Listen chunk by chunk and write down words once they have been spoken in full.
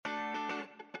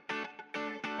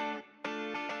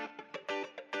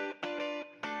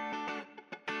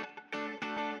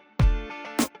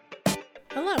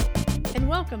Hello, and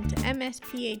welcome to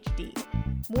MS-PhD,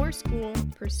 More School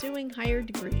Pursuing Higher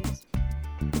Degrees.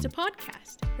 It's a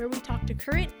podcast where we talk to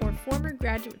current or former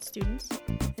graduate students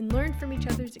and learn from each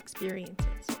other's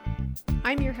experiences.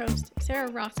 I'm your host,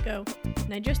 Sarah Roscoe,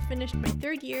 and I just finished my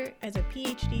third year as a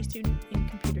PhD student in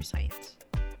computer science.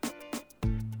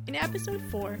 In episode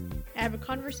 4, I have a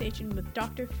conversation with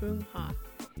Dr. Phuong Ha.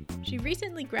 She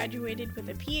recently graduated with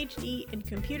a PhD in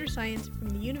computer science from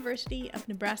the University of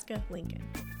Nebraska-Lincoln.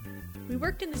 We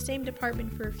worked in the same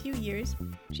department for a few years.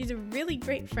 She's a really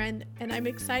great friend, and I'm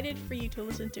excited for you to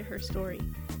listen to her story.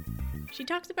 She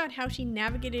talks about how she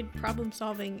navigated problem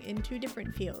solving in two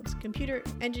different fields, computer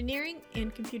engineering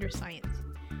and computer science.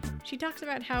 She talks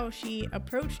about how she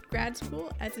approached grad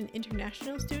school as an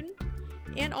international student,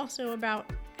 and also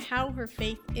about how her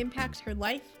faith impacts her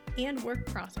life and work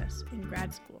process in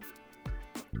grad school.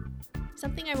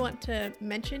 Something I want to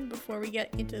mention before we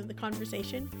get into the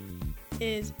conversation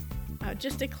is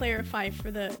just to clarify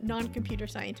for the non-computer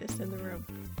scientists in the room.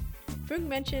 Phuong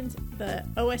mentions the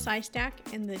OSI stack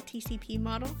and the TCP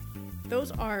model.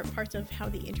 Those are parts of how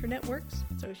the internet works.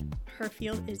 So her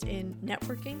field is in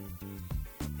networking.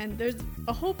 And there's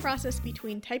a whole process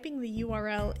between typing the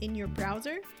URL in your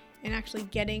browser and actually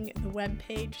getting the web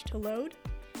page to load.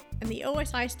 And the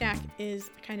OSI stack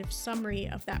is a kind of summary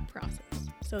of that process.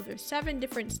 So there's 7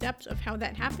 different steps of how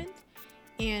that happens,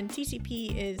 and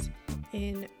TCP is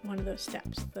in one of those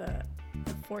steps, the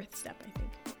 4th step, I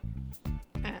think.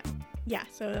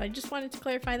 So I just wanted to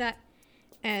clarify that.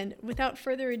 And without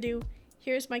further ado,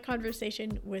 here's my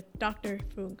conversation with Dr.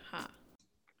 Phuong Ha.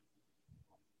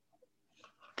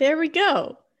 There we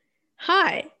go.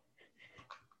 Hi.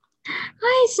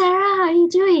 Hi, Sarah. How are you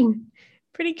doing?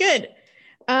 Pretty good.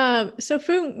 So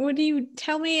Phuong, would you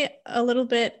tell me a little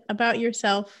bit about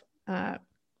yourself?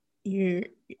 You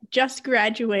just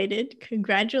graduated.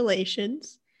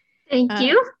 Congratulations. Thank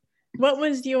you. What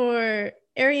was your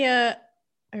area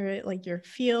or like your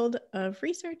field of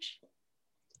research?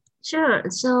 Sure.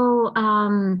 So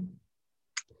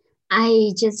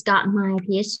I just got my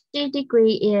PhD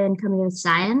degree in computer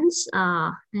science,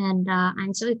 and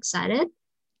I'm so excited.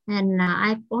 And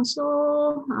I've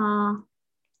also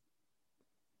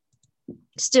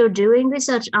still doing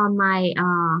research on my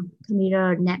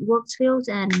computer networks field,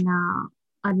 and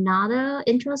another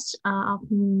interest of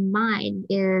mine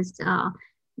is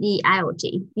the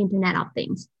IoT, Internet of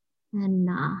Things. And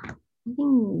I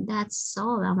think that's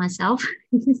all about myself.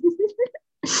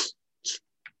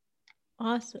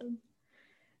 Awesome.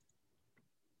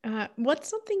 What's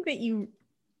something that you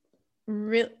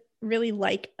really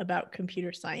like about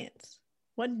computer science?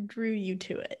 What drew you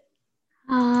to it?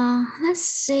 Let's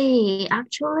see.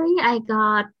 Actually, I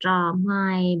got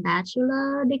my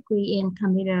bachelor degree in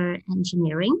computer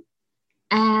engineering.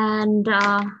 And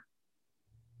that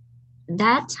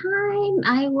time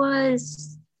I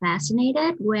was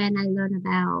fascinated when I learned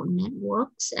about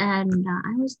networks. And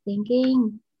I was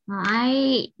thinking,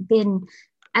 I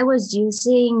was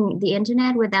using the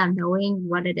internet without knowing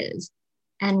what it is.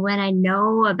 And when I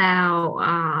know about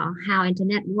how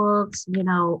internet works,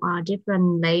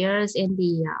 different layers in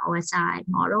the OSI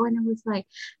model, and I was like,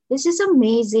 this is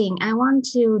amazing. I want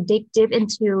to dig deep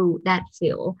into that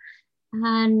field.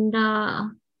 And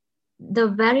the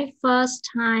very first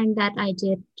time that I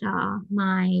did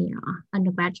my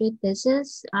undergraduate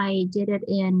thesis, I did it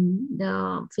in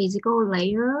the physical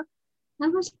layer. I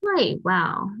was like,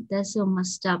 wow, there's so much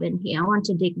stuff in here. I want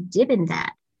to dig deep in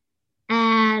that.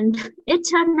 And it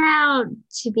turned out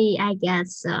to be, I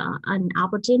guess, an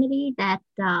opportunity that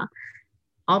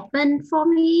opened for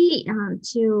me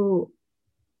to,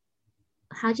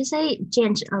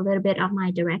 change a little bit of my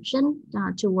direction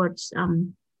towards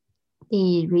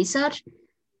the research.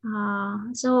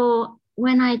 So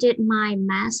when I did my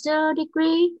master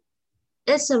degree,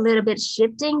 it's a little bit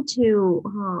shifting to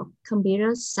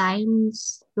computer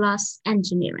science plus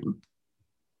engineering.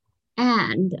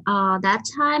 And that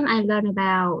time I learned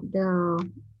about the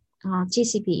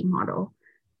TCP model.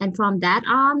 And from that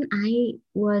on, I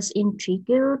was intrigued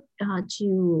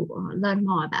to learn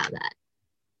more about that.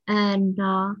 And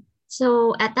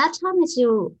so at that time,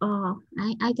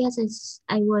 I guess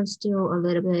I was still a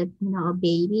little bit, a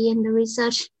baby in the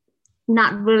research,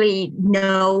 not really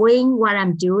knowing what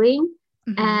I'm doing.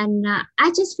 Mm-hmm. And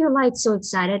I just feel like so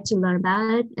excited to learn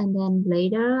about it. And then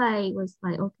later I was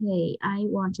like, okay, I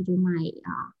want to do my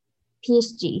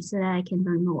PhD so that I can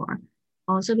learn more.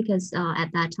 Also because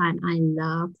at that time I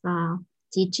love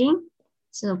teaching.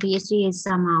 So PhD is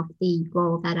some of the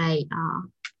goals that I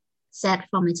set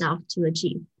for myself to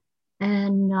achieve.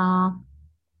 And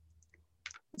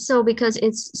So because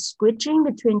it's switching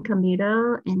between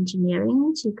computer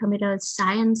engineering to computer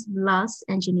science plus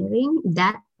engineering,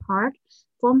 that part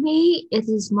for me, it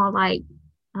is more like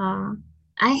uh,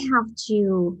 I have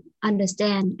to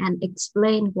understand and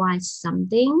explain why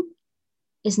something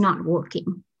is not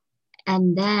working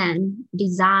and then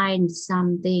design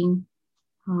something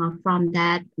from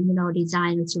that,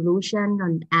 design a solution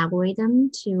and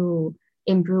algorithm to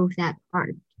improve that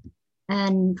part.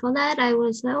 And for that, I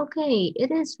was like, okay,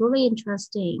 it is really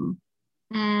interesting.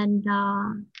 And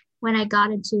when I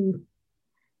got into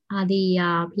the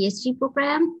PhD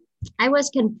program, I was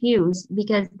confused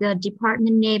because the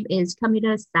department name is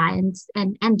Computer Science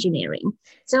and Engineering.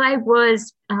 So I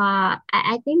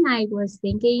think I was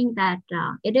thinking that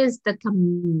it is the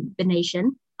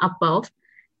combination of both.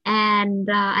 And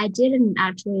I didn't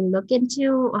actually look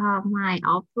into my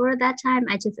offer that time.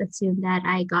 I just assumed that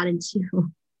I got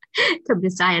into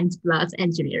computer science plus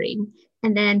engineering.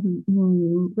 And then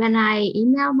when I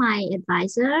emailed my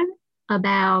advisor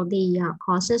about the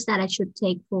courses that I should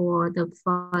take for the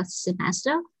first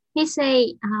semester, he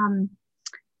say,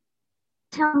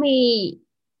 tell me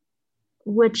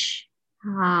which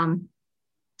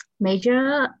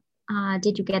major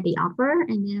did you get the offer?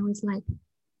 And then I was like,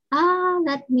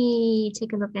 let me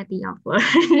take a look at the offer.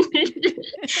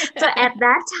 So at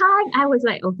that time, I was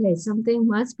like, okay, something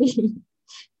must be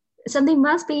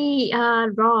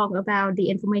wrong about the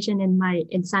information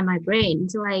inside my brain.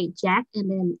 So I check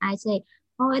and then I say,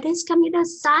 oh, it is computer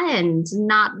science,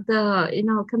 not the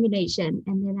combination.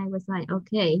 And then I was like,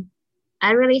 okay,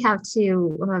 I really have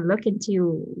to look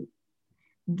into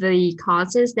the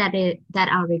courses that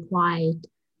are required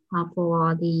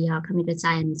for the computer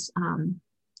science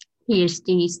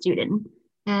PhD student.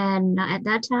 And at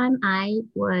that time, I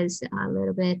was a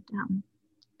little bit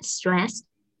stressed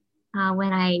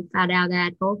when I found out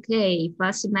that, okay,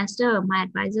 first semester, my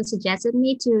advisor suggested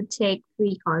me to take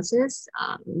 3 courses,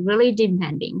 really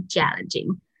demanding,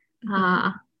 challenging.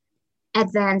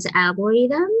 Advanced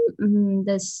algorithm,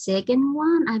 the second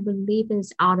one, I believe,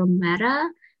 is automata.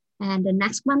 And the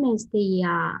next one is the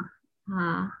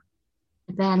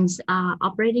advanced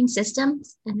operating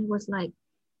systems. And it was like,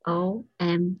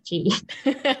 OMG.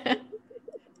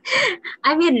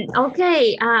 I mean,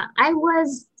 okay, I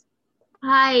was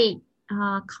quite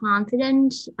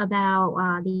confident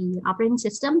about the operating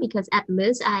system because at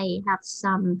least I have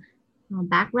some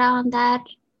background on that.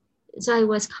 So I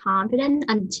was confident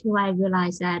until I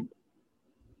realized that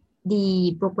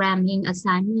the programming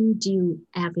assignment due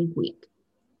every week.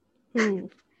 Ooh,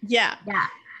 yeah.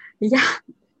 Yeah.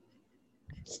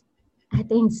 I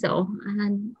think so.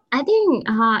 And I think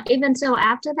even so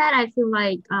after that, I feel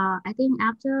like I think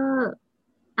after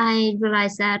I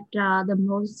realized that the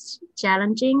most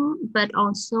challenging, but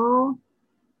also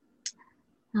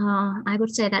I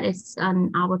would say that it's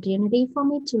an opportunity for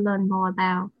me to learn more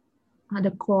about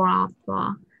the core of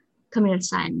computer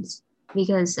science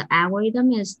because the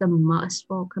algorithm is the must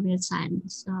for computer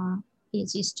science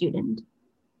PhD student.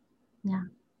 Yeah.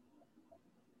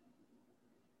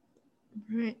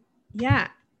 Right. Yeah.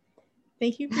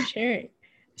 Thank you for sharing.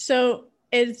 So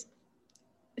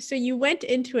you went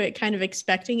into it kind of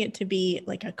expecting it to be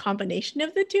like a combination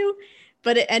of the two,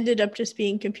 but it ended up just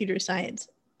being computer science.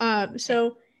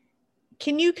 So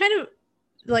can you kind of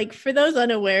like, for those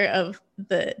unaware of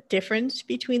the difference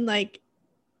between like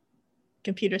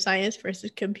computer science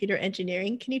versus computer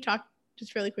engineering, can you talk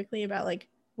just really quickly about like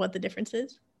what the difference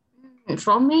is?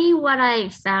 For me, what I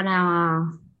found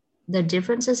out the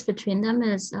differences between them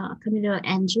is computer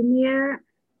engineer,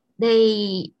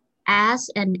 they ask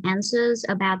and answers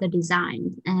about the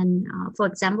design. And for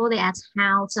example, they ask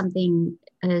how something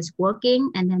is working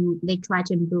and then they try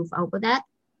to improve over that.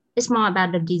 It's more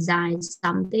about the design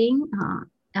something.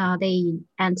 They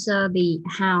answer the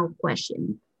how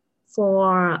question.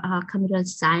 For computer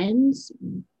science,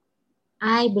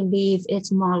 I believe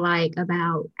it's more like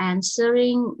about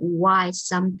answering why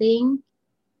something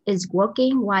is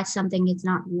working, why something is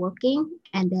not working.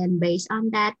 And then based on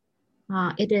that,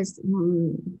 it's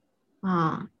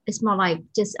more like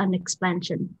just an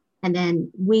expansion. And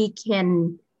then we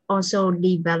can also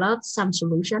develop some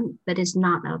solution, but it's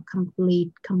not a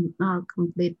complete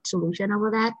solution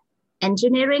over that.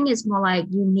 Engineering is more like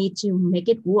you need to make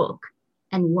it work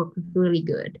and work really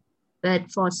good.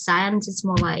 But for science, it's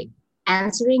more like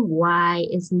answering why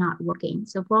it's not working.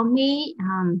 So for me,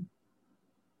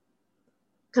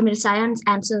 computer science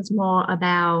answers more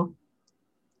about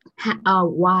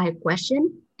why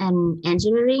question, and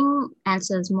engineering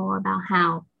answers more about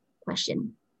how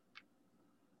question.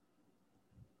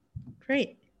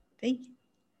 Great, thank you.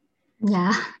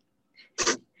 Yeah.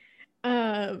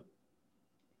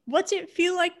 What's it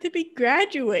feel like to be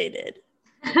graduated?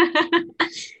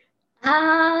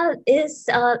 It's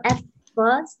at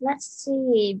first, let's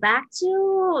see, back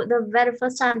to the very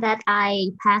first time that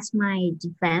I passed my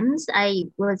defense, I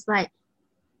was like,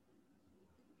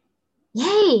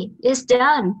 yay, it's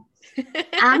done.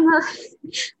 I'm a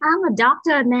I'm a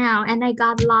doctor now, and I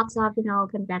got lots of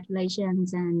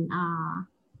congratulations and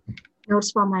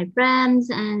notes from my friends,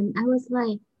 and I was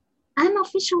like, I'm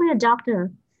officially a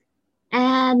doctor,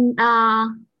 and I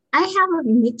have a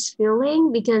mixed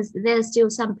feeling because there's still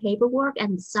some paperwork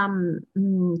and some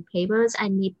papers I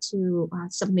need to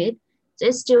submit. So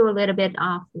it's still a little bit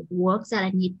of work that I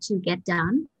need to get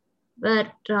done.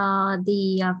 But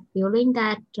the feeling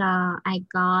that I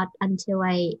got until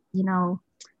I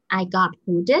got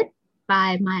hooded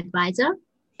by my advisor,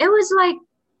 it was like,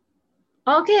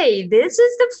 okay, this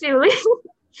is the feeling.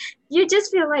 You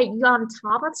just feel like you're on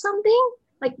top of something,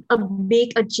 like a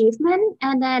big achievement.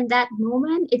 And then that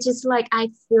moment, it's just like, I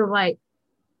feel like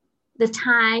the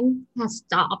time has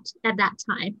stopped at that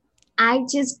time. I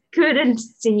just couldn't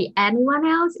see anyone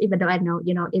else, even though I know,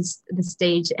 it's the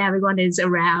stage, everyone is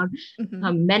around,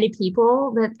 many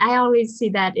people, but I always see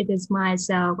that it is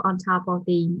myself on top of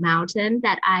the mountain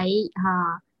that I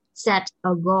set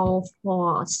a goal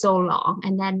for so long.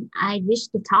 And then I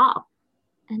reached the top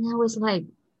and I was like,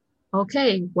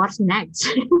 okay, what's next?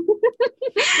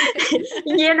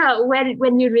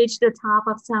 When you reach the top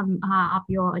of some of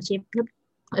your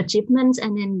achievements,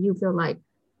 and then you feel like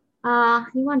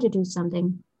you want to do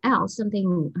something else,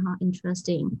 something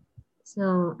interesting.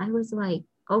 So I was like,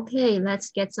 okay, let's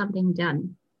get something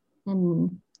done.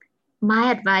 And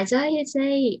my advisor is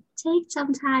say, take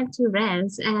some time to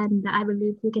rest, and I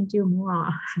believe you can do more.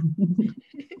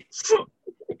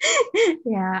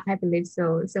 Yeah, I believe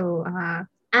so. So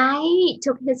I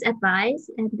took his advice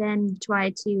and then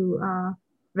tried to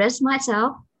rest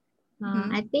myself.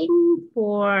 I think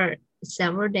for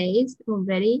several days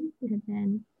already. And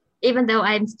then, even though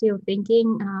I'm still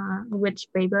thinking which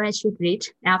paper I should read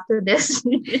after this,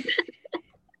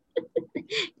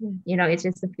 it's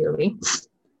just a feeling.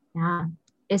 Yeah,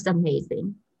 it's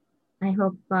amazing. I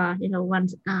hope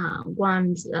once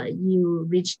you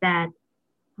reach that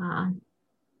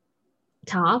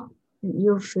top,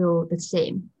 you feel the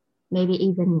same, maybe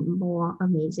even more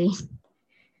amazing.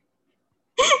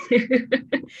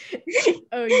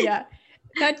 Oh yeah,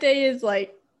 that day is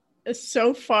like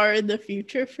so far in the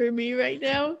future for me right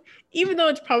now, even though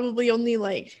it's probably only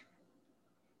like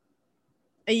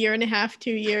a year and a half,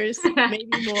 2 years, maybe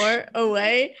more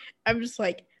away. I'm just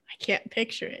like, I can't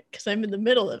picture it because I'm in the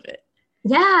middle of it.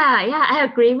 Yeah, I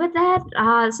agree with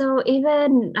that. So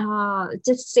even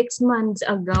just 6 months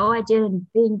ago, I didn't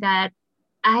think that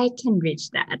I can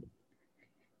reach that.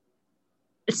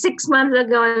 6 months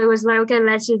ago, I was like, okay,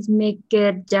 let's just make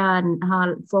it done.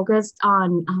 Focused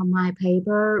on my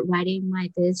paper, writing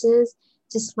my thesis,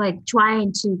 just like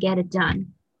trying to get it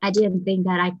done. I didn't think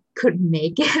that I could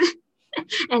make it.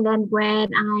 And then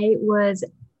when I was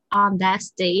on that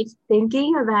stage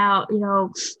thinking about,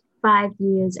 5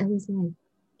 years, I was like,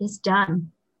 it's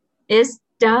done. It's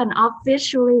done,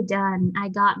 officially done. I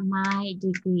got my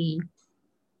degree.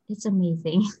 It's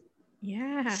amazing.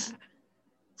 Yeah.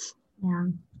 Yeah.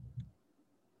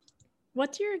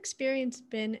 What's your experience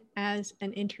been as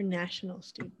an international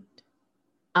student?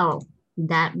 Oh,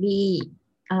 that'd be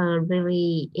a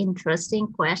really interesting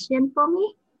question for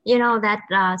me.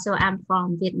 So I'm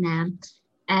from Vietnam,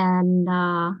 and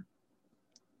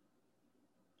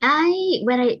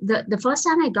the first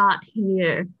time I got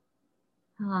here,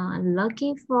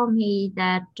 lucky for me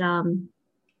that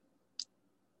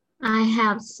I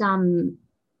have some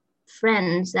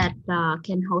friends that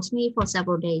can host me for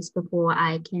several days before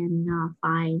I can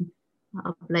find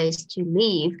a place to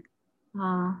live.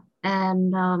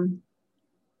 And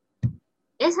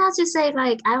it's hard to say,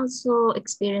 like, I also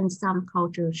experienced some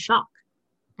cultural shock.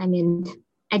 I mean,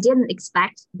 I didn't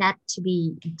expect that to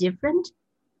be different.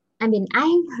 I mean,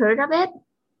 I heard of it.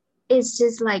 It's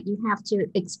just like you have to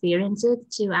experience it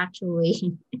to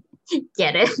actually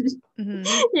get it.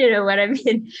 You know what I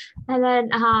mean? And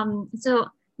then, so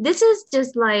this is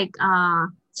just like,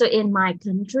 so in my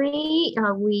country,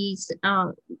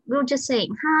 we'll just say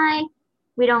hi.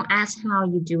 We don't ask how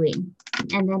you doing.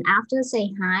 And then after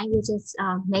say hi, we just,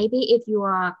 maybe if you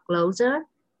are closer,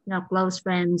 close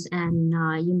friends and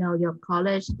your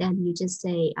college, then you just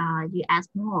say, you ask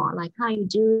more like, how you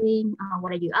doing?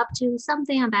 What are you up to?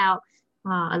 Something about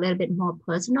a little bit more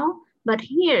personal. But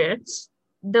here,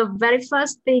 the very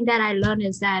first thing that I learned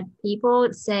is that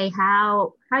people say,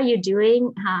 how you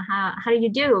doing? How do you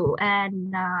do?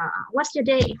 And what's your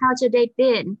day? How's your day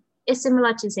been? It's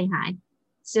similar to say hi.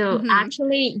 So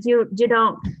actually you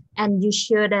don't, and you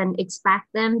shouldn't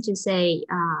expect them to say,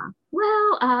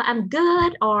 I'm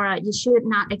good, or you should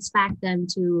not expect them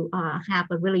to have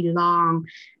a really long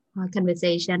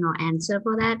conversation or answer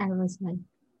for that. I was like,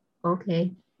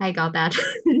 okay, I got that.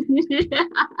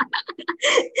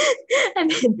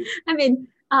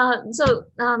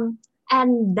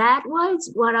 And that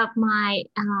was one of my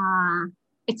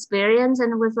experience,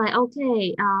 and it was like,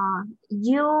 okay,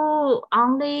 you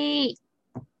only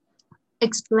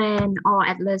explain or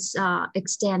at least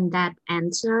extend that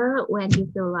answer when you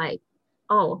feel like,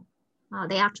 oh,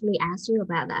 they actually asked you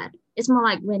about that. It's more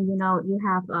like when you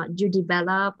have you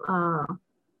develop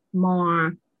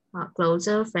more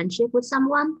closer friendship with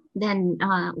someone, then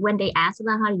when they ask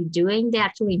about how you're doing, they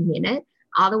actually mean it.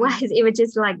 Otherwise, it was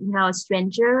just like a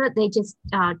stranger. They just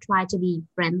try to be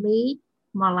friendly,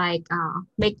 more like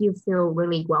make you feel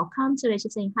really welcome. So they're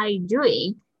just saying, how are you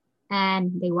doing?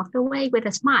 And they walked away with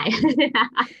a smile.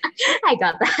 I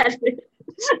got that.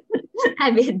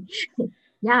 I mean,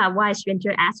 yeah, why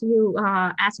stranger ask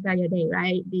about your day,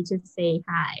 right? They just say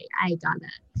hi. I got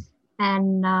that.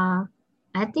 And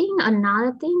I think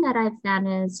another thing that I've done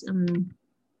is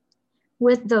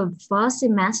with the first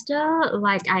semester,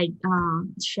 like I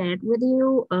shared with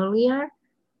you earlier,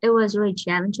 it was really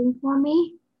challenging for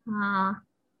me.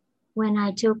 When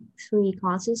I took 3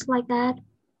 courses like that,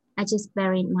 I just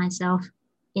buried myself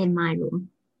in my room,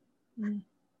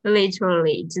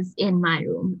 literally just in my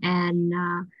room. And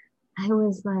I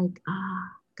was like,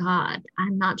 God,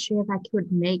 I'm not sure if I could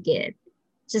make it.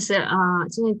 So I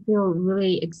feel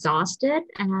really exhausted.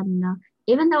 And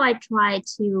even though I tried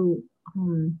to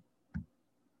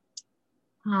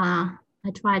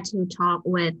talk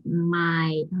with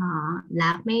my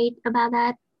lab mate about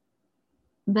that,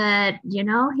 but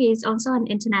he's also an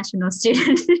international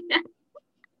student.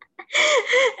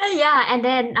 Yeah, and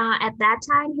then at that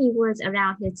time he was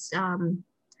around his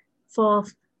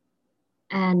 4th,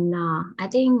 and I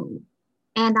think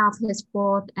end of his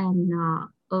 4th and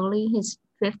early his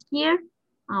 5th year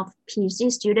of PhD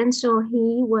student. So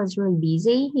he was really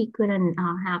busy. He couldn't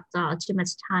have too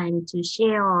much time to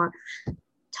share or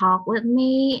talk with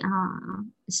me.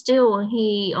 Still,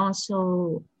 he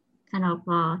also kind of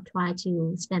tried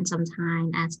to spend some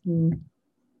time asking.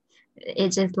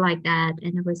 It's just like that.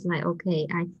 And I was like, okay,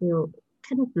 I feel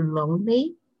kind of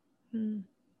lonely.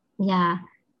 Yeah.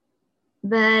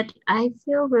 But I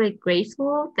feel very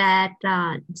grateful that,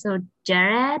 so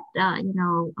Jared,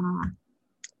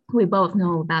 we both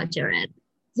know about Jared.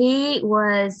 He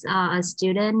was a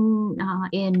student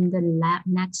in the lab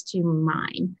next to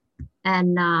mine.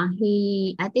 And I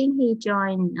think he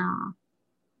joined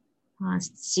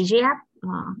CGF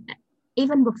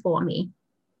even before me.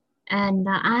 And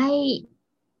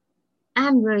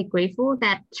I'm really grateful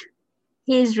that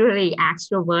he's really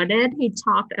extroverted. He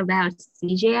talked about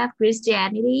CGF,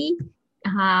 Christianity,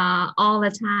 all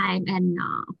the time. And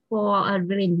for a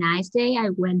really nice day,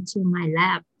 I went to my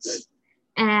lab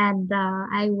and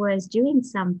I was doing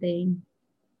something.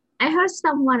 I heard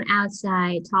someone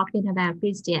outside talking about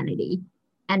Christianity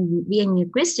and being a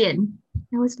Christian.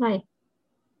 I was like,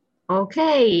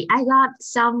 okay, I got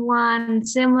someone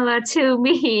similar to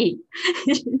me.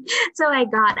 So I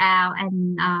got out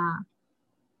and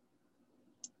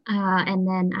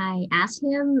then I asked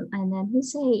him, and then he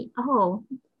said, oh,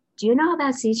 do you know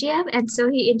about CGF? And so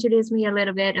he introduced me a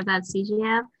little bit about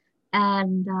CGF.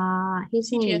 And he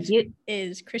said, CGF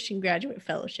is Christian Graduate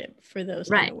Fellowship, for those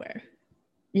unaware.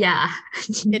 Yeah.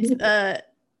 It's a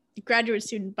graduate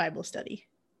student Bible study.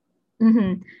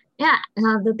 Mm-hmm. Yeah,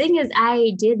 the thing is,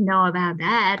 I did know about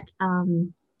that.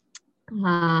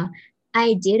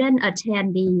 I didn't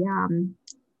attend the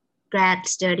grad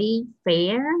study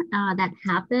fair that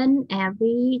happened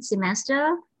every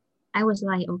semester. I was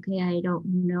like, okay, I don't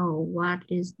know what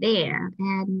is there.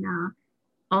 And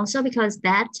also because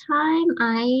that time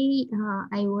I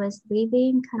was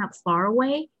living kind of far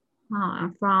away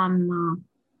from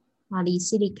the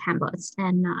city campus,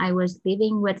 and I was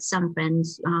living with some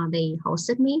friends. They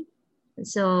hosted me.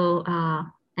 So,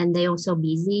 and they also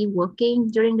busy working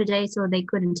during the day, so they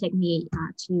couldn't take me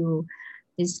to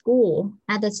the school.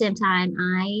 At the same time,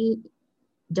 I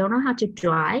don't know how to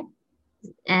drive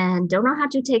and don't know how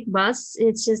to take bus.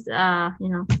 It's just,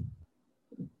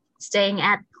 staying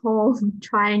at home,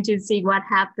 trying to see what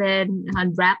happened,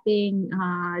 unwrapping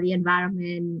the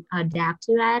environment, adapt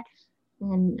to that.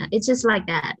 And it's just like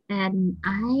that. And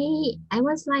I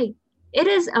was like, it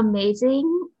is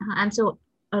amazing. I'm so,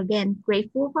 again,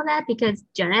 grateful for that because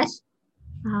Jared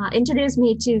introduced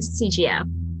me to CGF.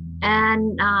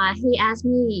 And he asked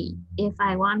me if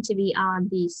I want to be on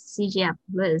the CGF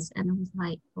list. And I was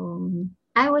like,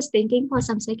 I was thinking for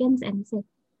some seconds and said,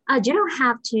 you don't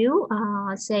have to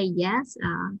say yes.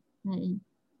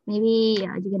 Maybe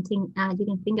you can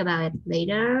think about it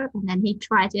later. And then he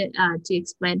tried to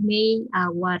explain me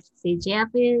what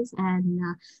CGF is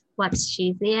and what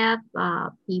CGF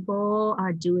people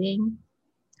are doing.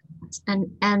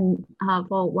 And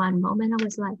for one moment, I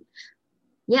was like,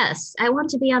 yes, I want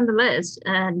to be on the list.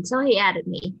 And so he added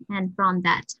me. And from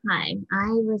that time,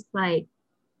 I was like,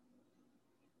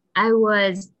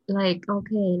 okay,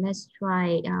 let's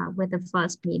try with the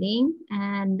first meeting.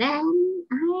 And then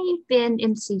I've been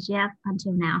in CGF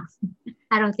until now.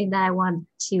 I don't think that I want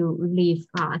to leave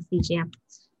CGF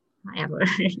ever.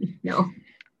 No,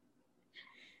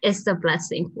 it's a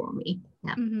blessing for me.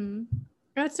 Yeah. Mm-hmm.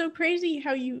 That's so crazy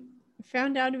how you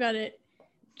found out about it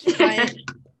by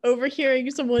overhearing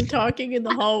someone talking in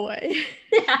the hallway.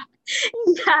 Yeah.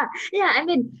 I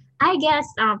mean, I guess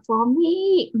for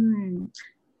me,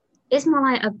 it's more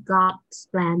like a God's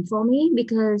plan for me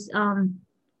because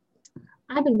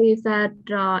I believe that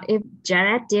if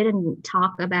Jared didn't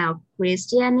talk about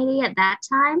Christianity at that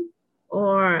time,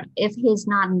 or if he's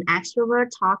not an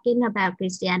extrovert talking about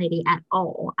Christianity at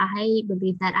all, I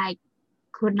believe that I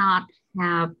could not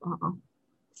have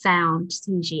found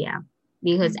CGF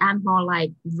because I'm more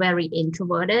like very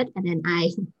introverted, and then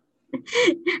I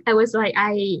was like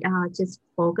I just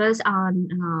focus on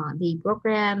the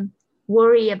program,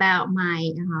 worry about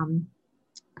my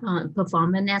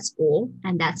performance at school,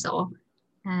 and that's all.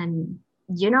 And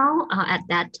at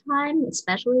that time,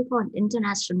 especially for an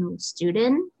international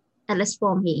student, at least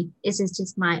for me, this is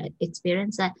just my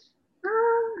experience that I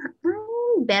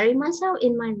bury myself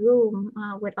in my room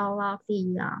with all of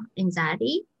the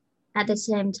anxiety. At the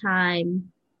same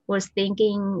time, was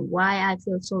thinking why I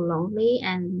feel so lonely,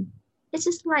 and it's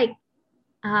just like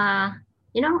I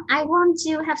want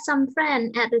to have some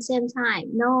friend at the same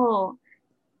time. No,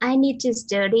 I need to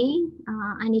study.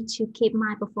 I need to keep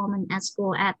my performance at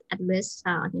school at least,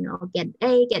 get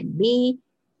A, get B,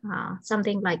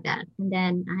 something like that. And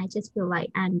then I just feel like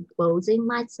I'm closing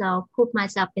myself, put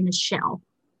myself in a shell.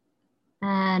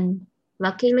 And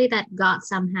luckily that God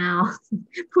somehow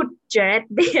put Jared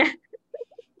there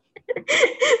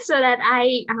so that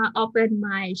I open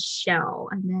my shell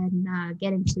and then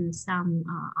get into some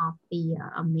of the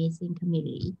amazing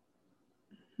community.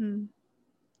 Hmm.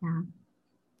 Yeah.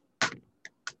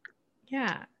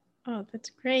 Yeah. Oh, that's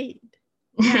great.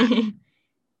 Yeah.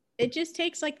 It just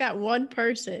takes like that one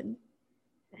person.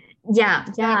 Yeah.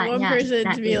 Person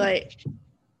exactly. to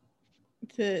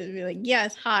be like,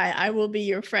 yes, hi, I will be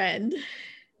your friend.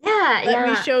 Let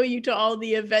me show you to all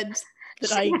the events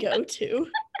that I go to.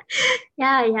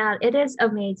 Yeah, it is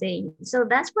amazing. So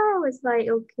that's why I was like,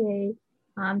 okay,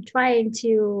 I'm trying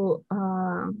to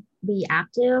be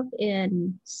active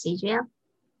in CGF,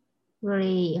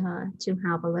 really to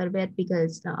help a little bit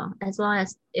because as long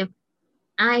as if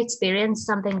I experience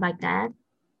something like that,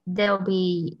 there'll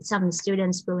be some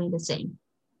students feeling the same.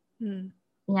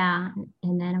 Yeah,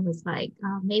 and then I was like,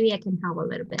 maybe I can help a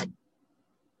little bit.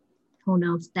 Who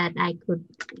knows that I could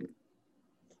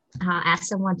ask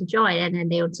someone to join, and then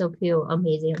they also feel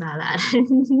amazing about that.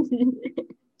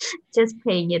 Just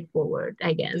paying it forward,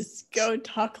 I guess. Just go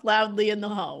talk loudly in the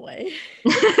hallway.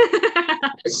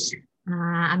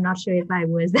 I'm not sure if I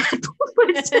was that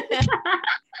person.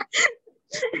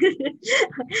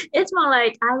 It's more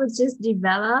like I would just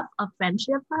develop a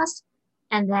friendship first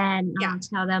and then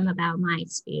tell them about my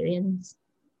experience.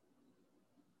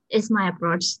 It's my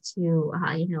approach to,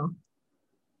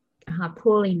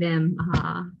 pulling them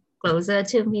closer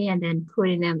to me and then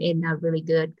putting them in a really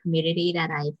good community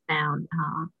that I found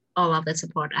all of the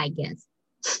support I get.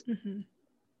 Mm-hmm.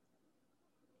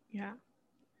 Yeah.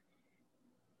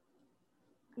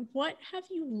 What have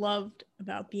you loved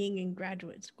about being in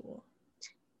graduate school?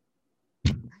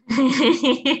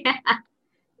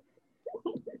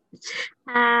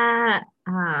 I'm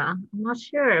not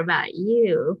sure about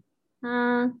you.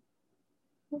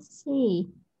 Let's see.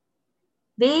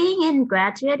 Being in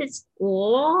graduate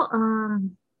school,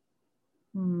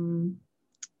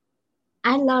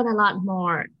 I learned a lot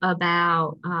more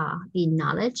about the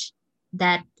knowledge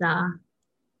that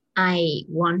I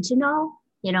want to know.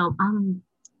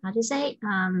 How to say?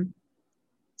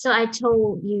 So I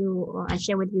told you, or I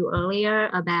shared with you earlier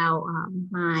about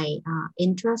my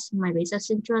interest, my research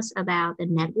interest about the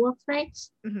networks, right?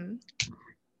 Mm-hmm.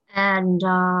 And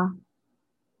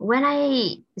when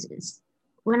I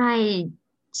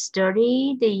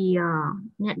study the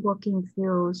networking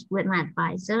fields with my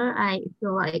advisor, I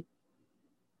feel like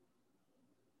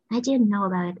I didn't know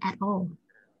about it at all.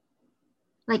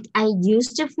 Like I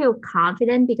used to feel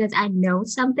confident because I know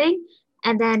something,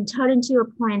 and then turned into a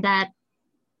point that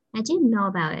I didn't know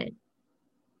about it.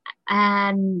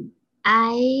 And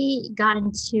I got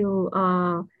into,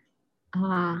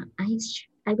 I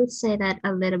would say that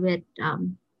a little bit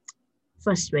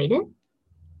frustrated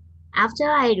after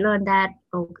I learned that,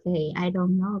 okay, I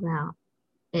don't know about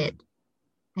it.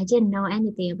 I didn't know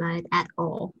anything about it at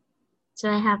all. So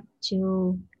I have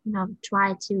to,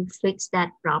 try to fix that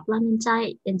problem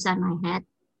inside my head.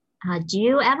 Do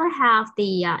you ever have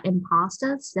the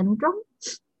imposter syndrome?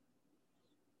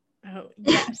 Oh,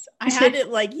 yes. I had it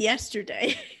like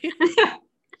yesterday.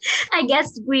 I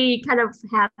guess we kind of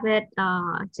have it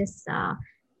just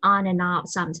on and off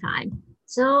sometime.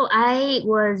 So I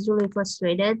was really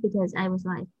frustrated because I was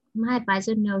like, my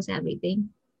advisor knows everything.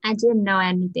 I didn't know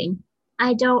anything.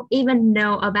 I don't even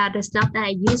know about the stuff that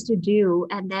I used to do.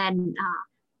 And then,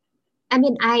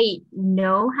 I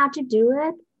know how to do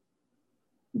it.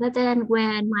 But then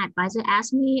when my advisor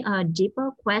asked me a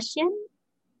deeper question,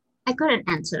 I couldn't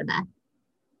answer that.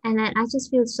 And then I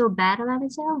just feel so bad about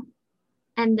myself.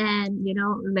 And then,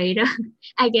 later,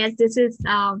 I guess this is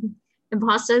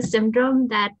imposter syndrome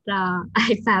that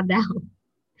I found out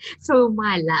through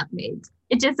my lab mate.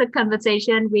 It's just a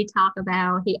conversation we talk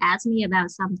about. He asked me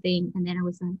about something, and then I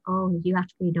was like, oh, you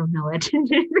actually don't know it.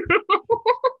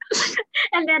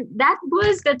 And then that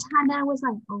was the time that I was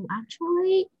like, oh,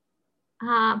 actually,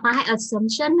 my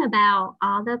assumption about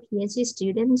other PhD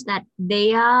students that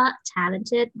they are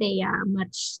talented, they are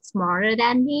much smarter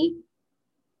than me,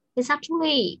 is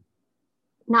actually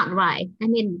not right. I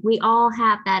mean, we all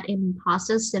have that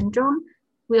imposter syndrome.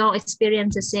 We all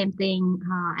experience the same thing,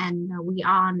 and we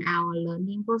are on our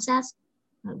learning process.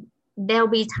 There'll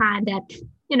be time that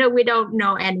we don't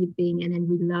know anything, and then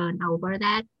we learn over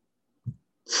that.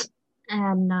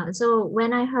 And so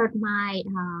when I heard my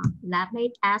lab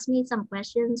mate ask me some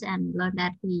questions and learned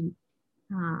that he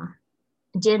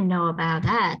didn't know about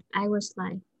that, I was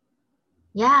like,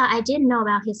 yeah, I didn't know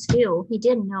about his field. He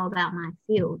didn't know about my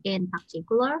field in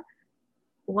particular.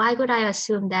 Why would I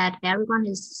assume that everyone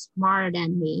is smarter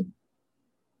than me?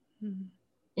 Mm-hmm.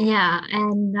 Yeah,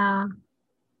 and I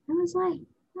was like,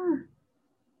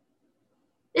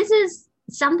 this is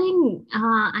something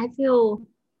I feel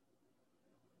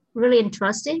really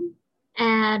interesting.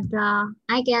 And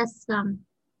I guess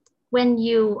when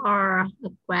you are a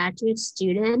graduate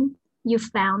student, you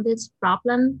found this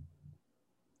problem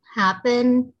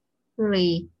happen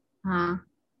really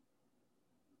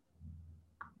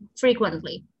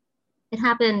frequently. It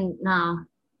happened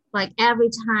like every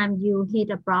time you hit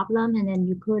a problem and then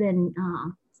you couldn't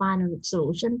find a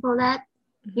solution for that.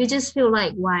 Mm-hmm. You just feel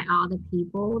like, why other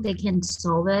people, they can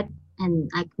solve it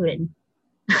and I couldn't.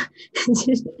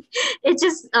 It's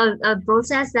just a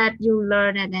process that you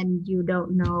learn and then you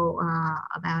don't know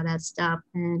about that stuff,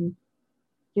 and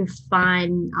you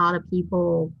find other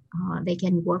people they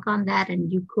can work on that and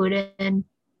you couldn't,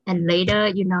 and later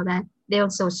you know that they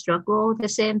also struggle the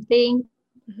same thing.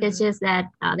 Mm-hmm. It's just that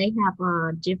they have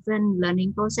a different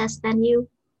learning process than you.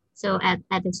 So at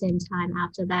the same time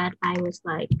after that, I was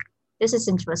like, this is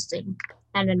interesting.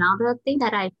 And another thing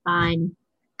that I find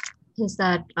is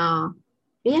that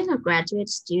being a graduate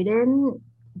student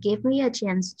gave me a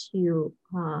chance to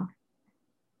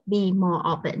be more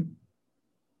open.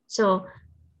 So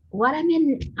what I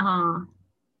mean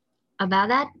about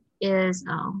that is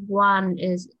one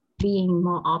is being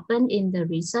more open in the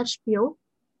research field.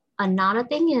 Another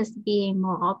thing is being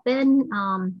more open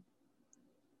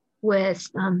with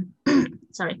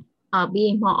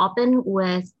being more open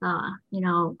with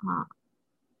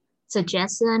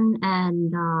suggestion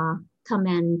and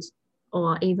comment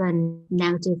or even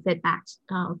negative feedback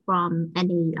from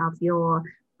any of your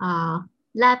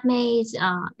lab mates,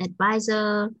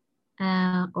 advisor,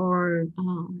 or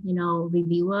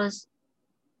reviewers.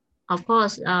 Of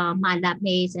course, my lab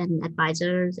mates and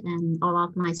advisors and all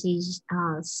of my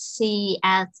CSE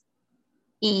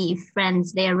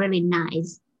friends, they are really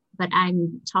nice. But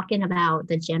I'm talking about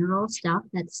the general stuff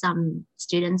that some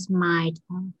students might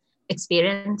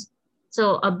experience.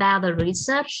 So about the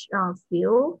research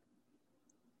field,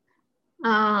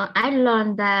 I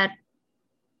learned that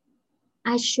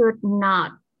I should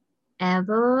not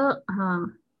ever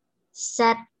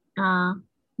set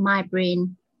my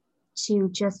brain to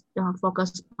just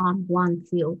focus on one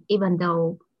field, even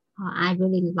though I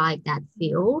really like that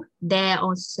field. There are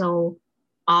also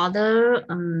other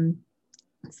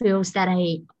fields that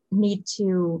I need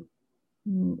to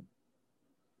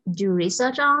do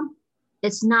research on.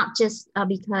 It's not just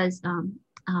because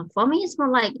for me, it's more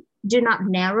like, do not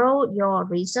narrow your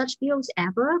research fields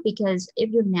ever, because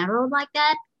if you narrow like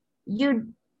that,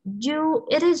 you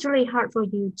it is really hard for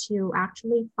you to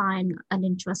actually find an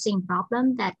interesting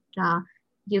problem that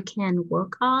you can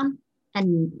work on,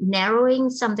 and narrowing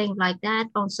something like that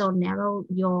also narrow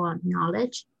your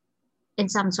knowledge in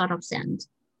some sort of sense.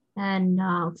 And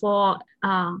for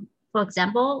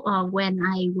example, when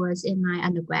I was in my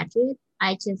undergraduate,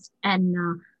 I just and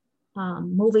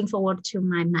moving forward to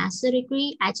my master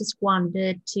degree, I just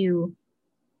wanted to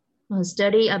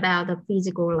study about the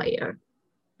physical layer.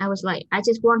 I was like, I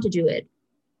just want to do it.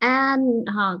 And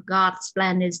God's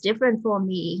plan is different for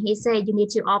me. He said, you need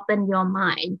to open your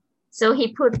mind. So he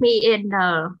put me in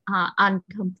the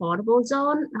uncomfortable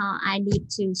zone. I need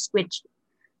to switch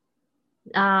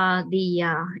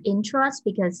the interest,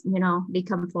 because, the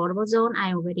comfortable zone,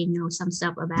 I already know some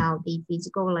stuff about the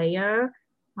physical layer.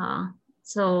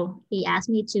 So he asked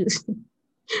me to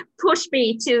push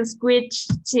me to switch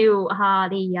to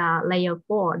the layer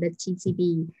 4, the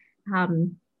TCP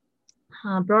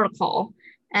protocol.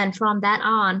 And from that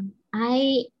on,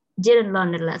 I didn't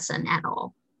learn the lesson at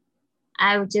all.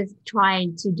 I was just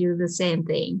trying to do the same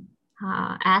thing,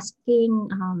 asking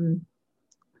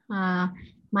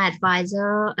my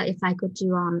advisor if I could do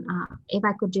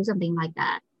something like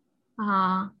that,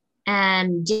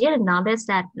 and didn't notice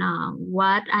that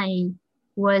what I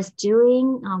was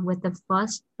doing with the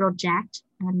first project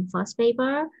and first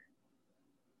paper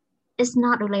is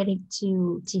not related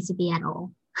to TCP at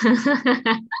all.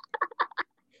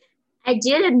 I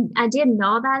didn't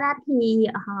know that he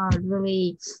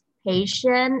really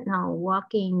patient,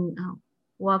 working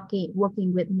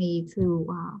with me through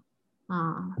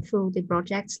the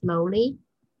project slowly,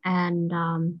 and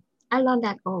I learned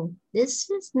that, this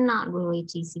is not really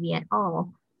TCP at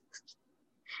all.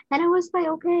 And I was like,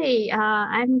 okay,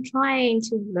 I'm trying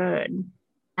to learn,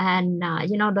 and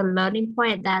the learning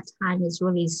point at that time is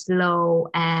really slow,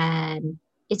 and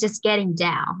it's just getting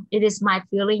down. It is my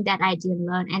feeling that I didn't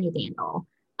learn anything at all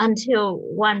until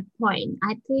one point.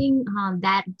 I think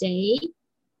that day,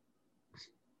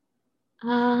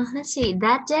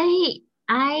 that day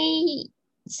I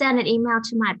sent an email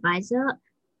to my advisor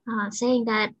saying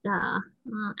that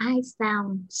I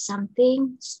found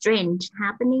something strange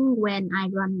happening when I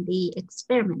run the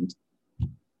experiment.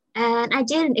 And I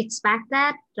didn't expect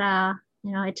that.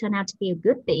 It turned out to be a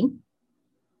good thing.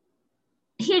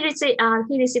 He received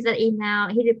an email.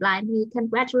 He replied me,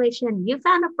 "Congratulations, you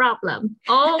found a problem."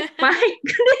 Oh my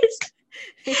goodness.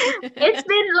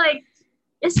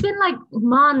 It's been like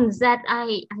months that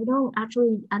I don't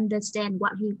actually understand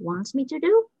what he wants me to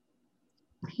do.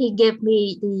 He gave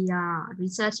me the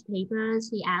research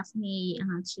papers. He asked me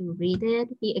to read it.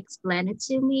 He explained it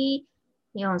to me.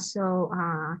 He also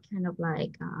kind of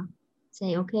like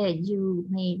say, okay, you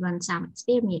may run some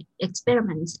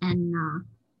experiments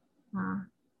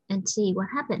and see what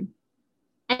happened.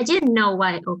 I didn't know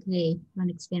why. Okay, run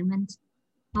experiments.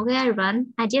 Okay, I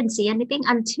run. I didn't see anything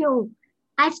until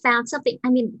I found something. I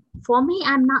mean, for me,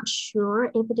 I'm not sure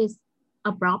if it is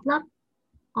a problem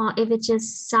or if it's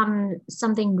just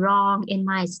something wrong in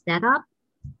my setup.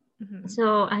 Mm-hmm.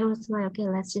 So I was like, okay,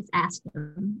 let's just ask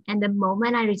him. And the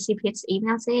moment I received his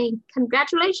email saying,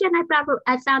 "Congratulations,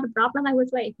 I found a problem," I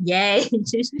was like, yay.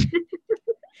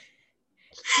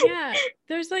 Yeah,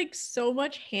 there's like so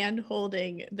much hand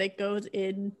holding that goes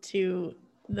into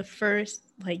the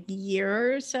first like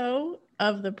year or so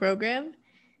of the program.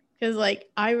 Because like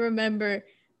I remember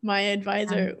my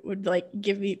advisor would like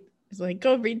give me, like,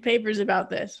 go read papers about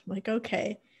this. I'm like,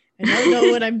 okay, I don't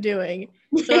know what I'm doing.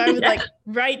 So I would like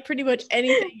write pretty much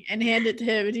anything and hand it to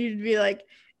him, and he'd be like,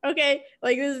 okay,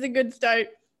 like this is a good start.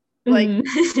 Like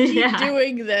keep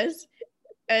doing this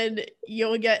and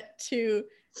you'll get to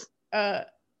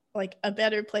like a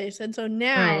better place. And so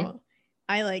now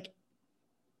I like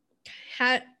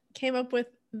came up with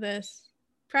this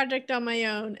project on my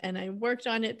own, and I worked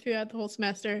on it throughout the whole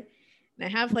semester, and I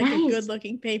have like a good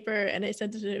looking paper, and I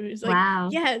sent it to him. He's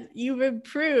like, yes, you've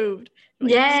improved.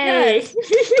 Like, yes,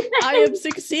 I am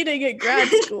succeeding at grad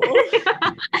school.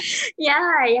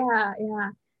 Yeah.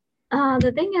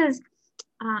 The thing is,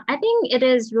 I think it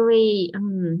is really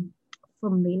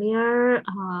familiar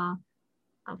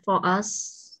for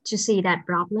us to see that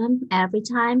problem every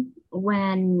time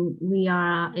when we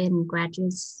are in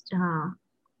graduate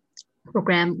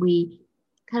program. We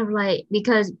kind of like,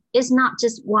 because it's not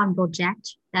just one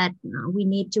project that we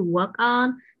need to work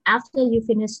on. After you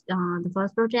finish the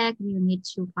first project, you need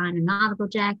to find another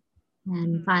project,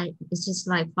 and it's just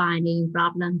like finding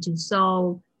problem to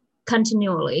solve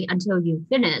continually until you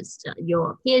finish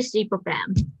your PhD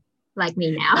program. like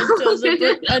me now.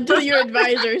 until your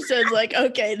advisor says like,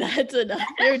 okay, that's enough,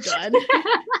 you're done.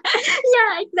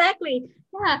 Yeah, exactly.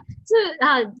 Yeah.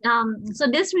 So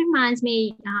this reminds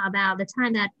me about the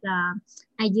time that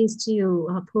I used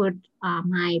to put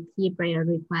my peer prayer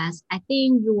request. I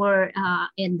think you were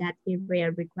in that peer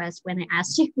prayer request when I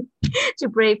asked you to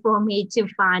pray for me to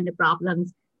find the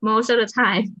problems most of the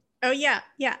time. Oh yeah.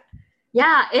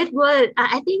 Yeah, it was.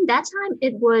 I think that time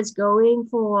it was going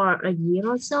for a year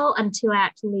or so until I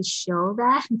actually show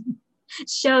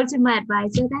to my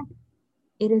advisor that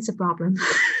it is a problem.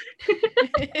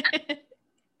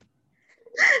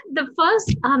 The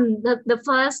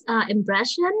first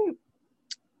impression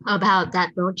about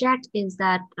that project is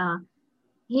that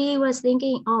he was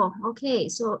thinking, oh, okay,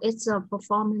 so it's a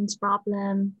performance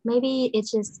problem. Maybe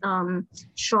it's just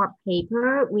short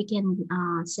paper. We can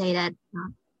say that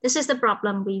this is the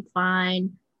problem we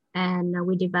find, and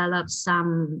we develop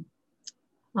some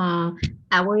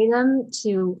algorithm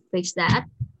to fix that.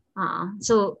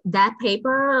 So that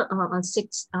paper, a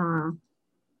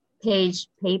 6-page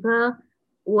paper,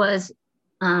 was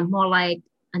more like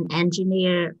an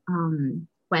engineer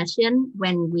question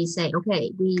when we say,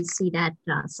 okay, we see that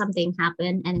something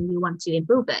happened and we want to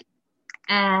improve it.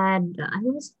 And I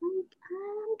was like,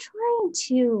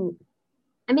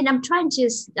 I'm trying to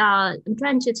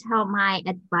tell my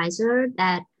advisor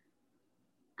that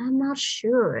I'm not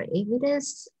sure if it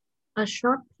is a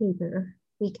short paper,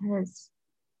 because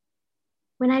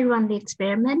when I run the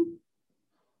experiment,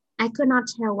 I could not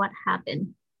tell what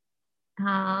happened.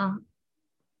 I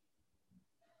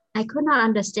could not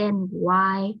understand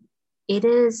why it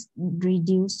is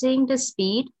reducing the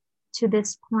speed to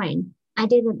this point. I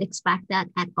didn't expect that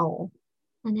at all.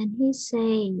 And then he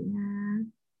say,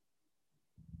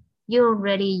 you're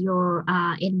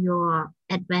in your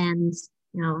advanced,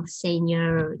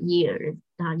 senior year.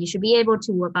 You should be able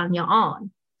to work on your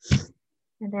own.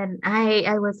 And then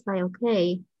I was like,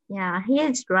 okay, yeah, he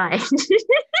is right.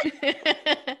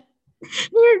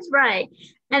 He is right.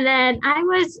 And then I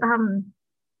was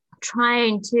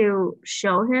trying to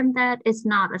show him that it's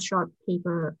not a short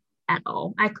paper at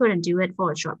all. I couldn't do it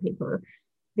for a short paper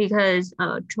because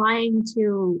trying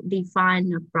to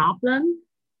define a problem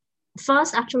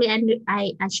first, actually, and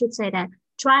I should say that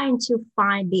trying to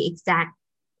find the exact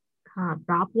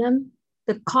problem,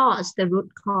 the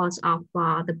root cause of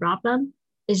the problem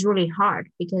is really hard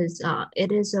because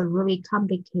it is a really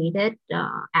complicated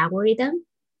algorithm.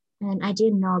 And I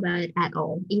didn't know about it at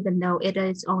all, even though it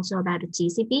is also about a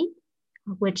TCP,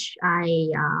 which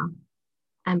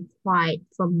I'm quite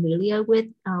familiar with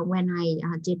when I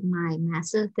did my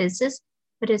master thesis.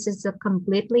 But this is a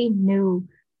completely new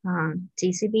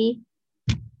TCP.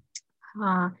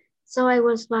 So I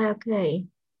was like, okay.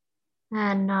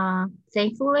 And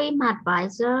thankfully, my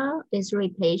advisor is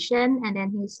really patient. And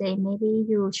then he said, maybe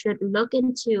you should look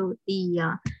into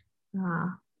the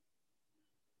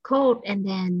code and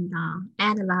then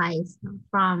analyze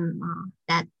from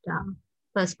that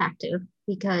perspective,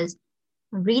 because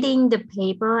reading the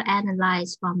paper,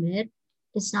 analyze from it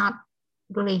is not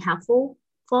really helpful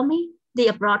for me. The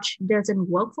approach doesn't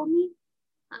work for me.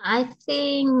 I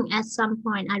think at some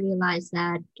point I realized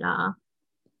that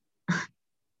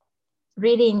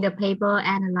reading the paper,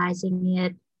 analyzing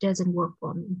it doesn't work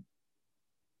for me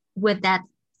with that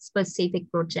specific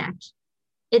project.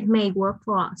 It may work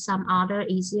for some other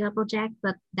easier project,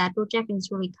 but that project is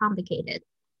really complicated.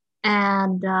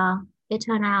 And it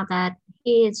turned out that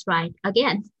he is right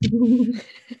again.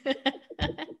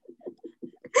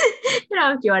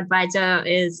 Your advisor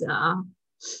is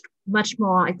much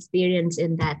more experienced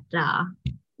in that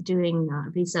doing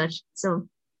research. So,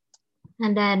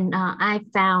 and then I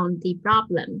found the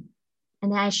problem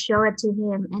and I show it to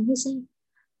him and he said,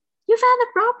 you found the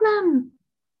problem.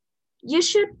 You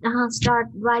should start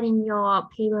writing your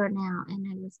paper now. And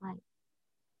I was like,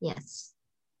 yes,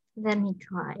 let me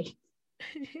try.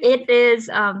 It is,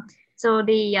 so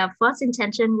the first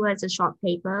intention was a short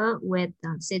paper with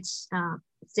 6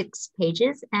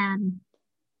 pages, and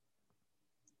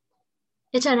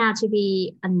it turned out to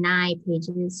be 9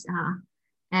 pages.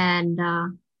 And I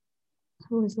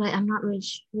was like, I'm not really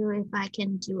sure if I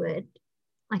can do it.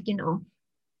 Like,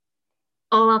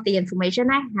 all of the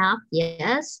information I have,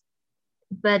 yes,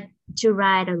 but to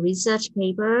write a research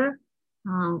paper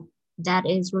that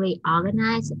is really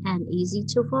organized and easy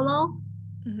to follow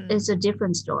is a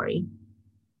different story.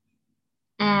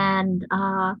 And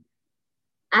I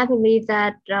believe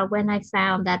that when I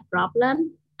found that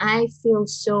problem, I feel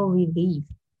so relieved,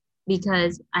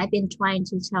 because I've been trying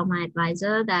to tell my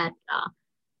advisor that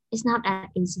it's not that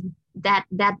easy. That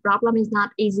problem is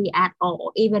not easy at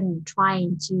all. Even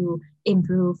trying to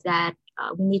improve that,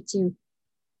 we need to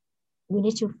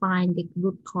find the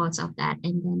root cause of that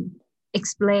and then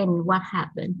explain what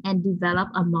happened and develop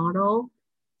a model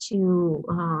to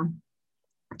uh,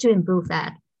 to improve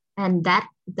that. And that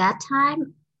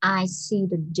time I see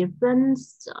the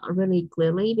difference really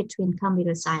clearly between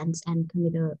computer science and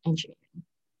computer engineering.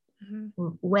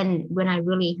 When I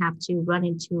really have to run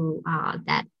into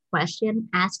that question,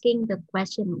 asking the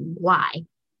question why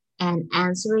and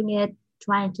answering it,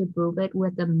 trying to prove it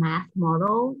with a math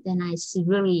model, then I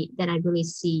really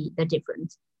see the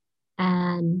difference.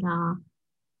 And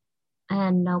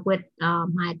with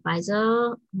my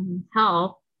advisor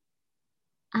help,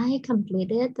 I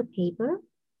completed the paper,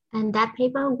 and that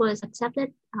paper was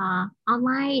accepted on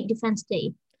my defense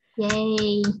day.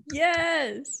 Yay!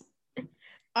 Yes.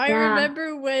 I Yeah.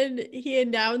 remember when he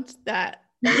announced that.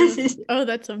 Oh,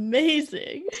 that's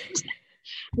amazing.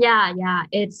 Yeah,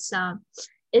 it's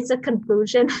a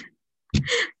conclusion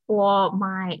for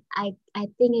my, I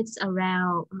think it's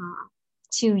around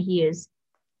 2 years.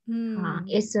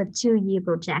 It's a 2-year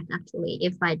project actually.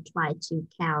 If I try to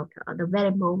count the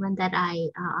very moment that I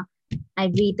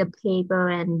read the paper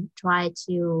and try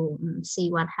to see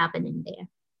what happened in there.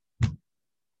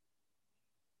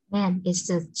 Man, it's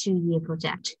a 2-year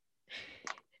project.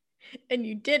 And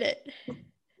you did it.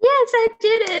 Yes, I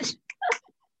did it.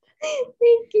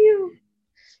 Thank you.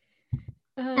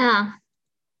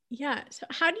 Yeah. So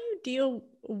how do you deal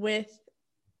with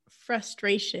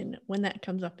frustration when that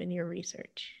comes up in your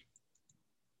research?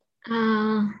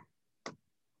 I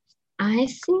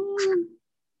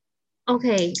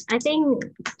think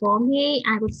for me,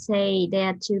 I would say there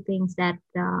are two things that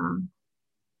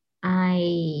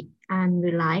I'm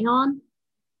relying on.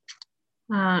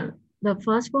 The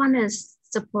first one is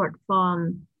support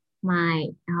from my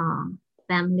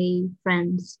family,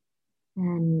 friends,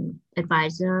 and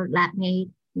advisor, lab mate.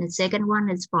 And the second one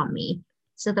is from me.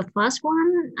 So the first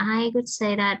one, I could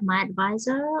say that my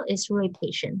advisor is really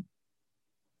patient.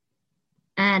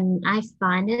 And I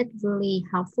find it really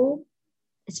helpful,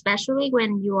 especially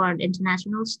when you are an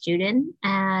international student.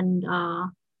 And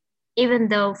even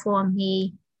though for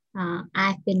me,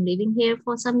 I've been living here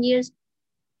for some years,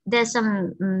 there's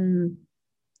some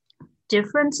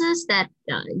differences that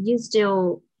you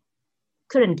still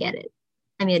couldn't get it.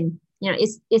 I mean,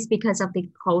 it's because of the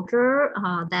culture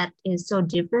that is so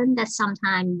different that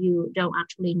sometimes you don't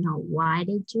actually know why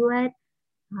they do it.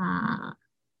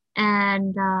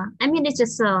 And I mean, it's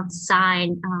just a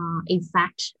sign,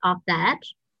 effect of that.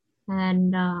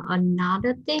 And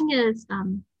another thing is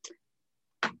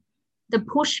the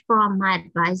push from my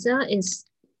advisor is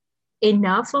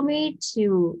enough for me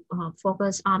to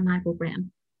focus on my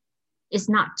program. It's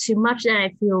not too much that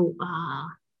I feel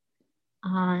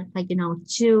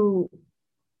too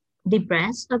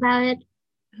depressed about it.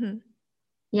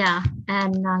 Yeah,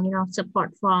 and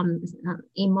support from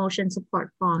emotion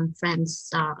support from friends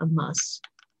are a must,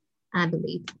 I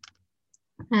believe.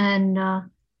 And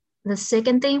the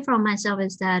second thing from myself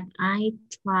is that I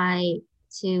try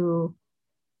to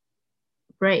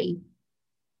pray.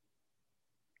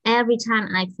 Every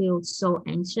time I feel so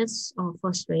anxious or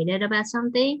frustrated about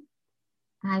something,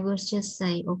 I would just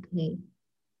say, okay,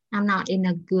 I'm not in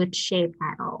a good shape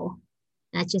at all.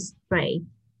 I just pray.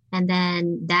 And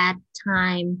then that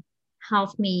time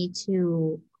helped me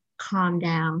to calm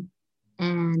down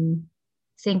and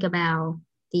think about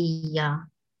the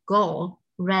goal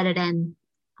rather than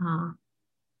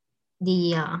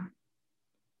the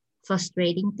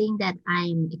frustrating thing that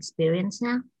I'm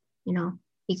experiencing now,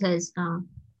 because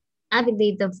I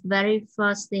believe the very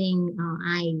first thing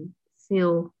I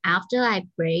feel after I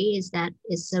pray is that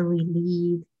it's a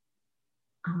relief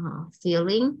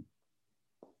feeling.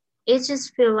 It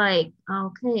just feel like,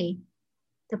 okay,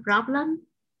 the problem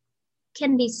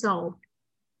can be solved.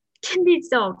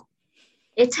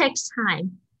 It takes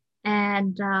time,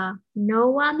 and no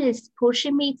one is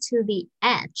pushing me to the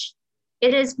edge.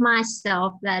 It is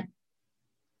myself that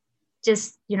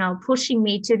just pushing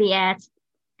me to the edge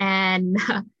and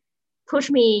push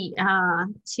me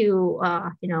to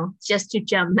just to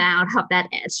jump out of that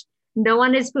edge. No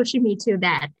one is pushing me to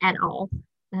that at all.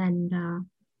 And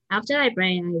after I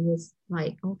pray, I was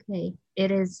like, okay,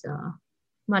 it is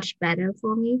much better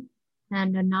for me.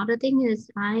 And another thing is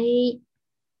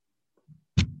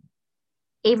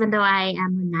even though I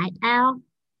am a night owl,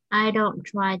 I don't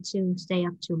try to stay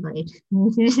up too late.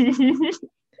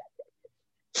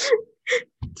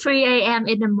 3 a.m.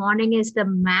 in the morning is the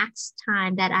max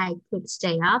time that I could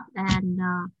stay up. And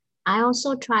I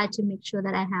also try to make sure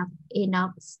that I have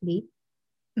enough sleep.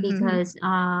 Mm-hmm. because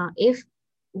if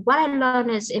what I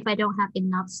learned is if I don't have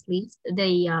enough sleep,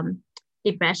 the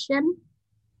depression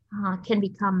can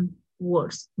become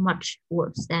worse, much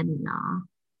worse than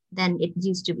it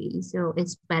used to be. So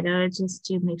it's better just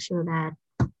to make sure that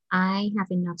I have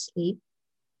enough sleep.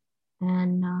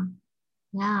 And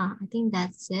yeah, I think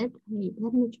that's it. Wait,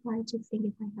 let me try to think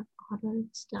if I have other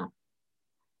stuff.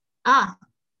 Ah,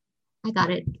 I got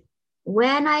it.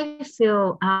 When I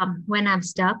feel when I'm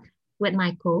stuck with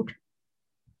my code,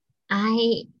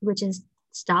 I would just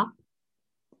stop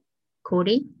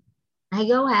coding. I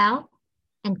go out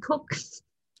and cook.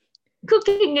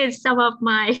 Cooking is some of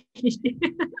my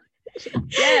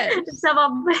Yes. some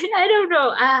of I don't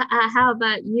know how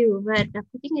about you, but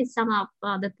cooking is some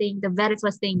of the very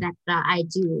first thing that I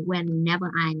do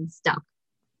whenever I'm stuck.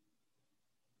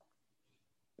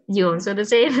 You also the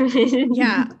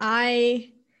Yeah,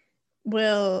 same?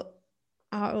 will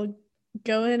I'll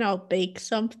go and I'll bake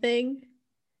something.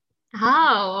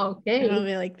 Oh, And I'll okay.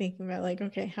 be like thinking about like,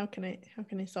 okay, how can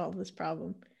I solve this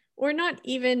problem? Or not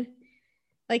even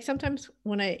like sometimes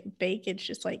when I bake, it's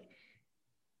just like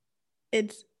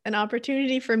it's an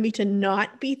opportunity for me to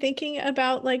not be thinking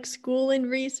about like school and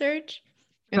research.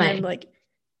 And I'm Right. like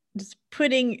just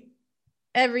putting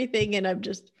everything and I'm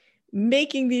just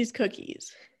making these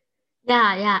cookies.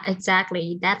 Yeah, yeah,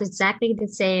 exactly. That's exactly the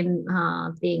same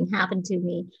thing happened to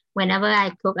me. Whenever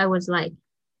I cook, I was like,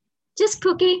 just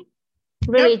cooking,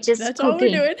 really Yep, just that's all we're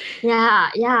cooking. doing. Yeah,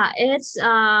 yeah. It's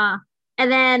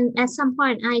and then at some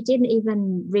point I didn't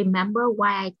even remember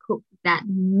why I cooked that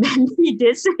many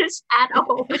dishes at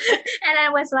all. And I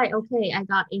was like, okay, I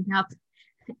got enough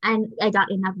and I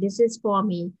got enough dishes for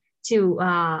me to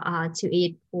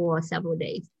eat for several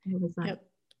days. I was like, Yep.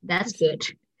 that's good.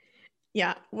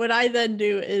 Yeah. What I then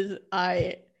do is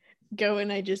I go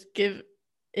and I just give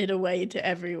it away to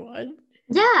everyone.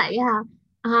 Yeah, yeah.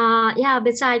 Yeah,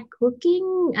 besides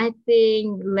cooking, I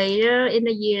think later in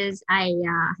the years I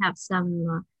have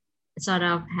some sort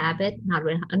of habit, not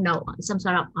really, no, some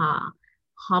sort of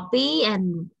hobby,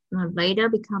 and later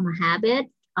become a habit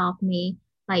of me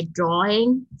like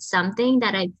drawing something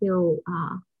that I feel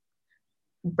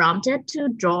prompted to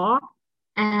draw,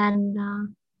 and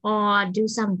or do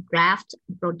some craft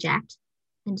project,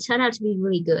 and it turned out to be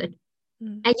really good.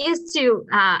 Mm. I used to,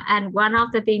 and one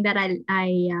of the things that I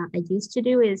used to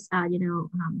do is,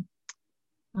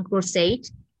 crochet.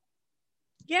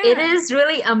 It Yeah. is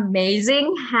really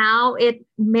amazing how it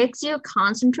makes you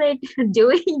concentrate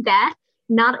doing that,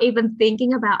 not even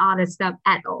thinking about other stuff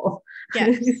at all.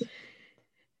 Yes.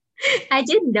 I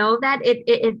didn't know that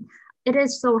it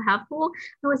is so helpful.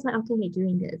 I was like, okay,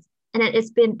 doing this, and then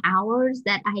it's been hours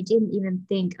that I didn't even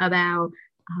think about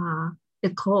uh,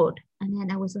 the code, and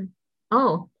then I was like,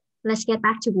 oh, let's get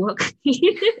back to work.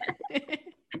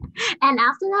 And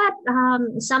after that,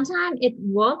 sometimes it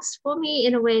works for me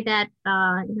in a way that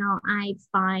I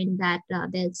find that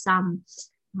there's some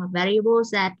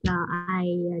variables that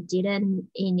I didn't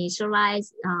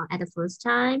initialize at the first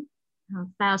time.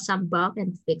 Found some bug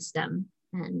and fix them,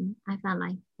 and I found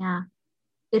like yeah,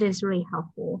 it is really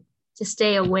helpful to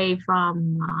stay away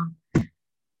from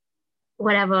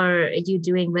whatever you're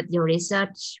doing with your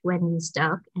research when you're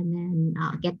stuck, and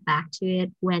then get back to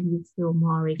it when you feel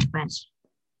more refreshed.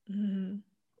 Mhm.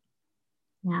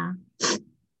 Yeah.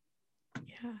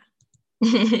 Yeah.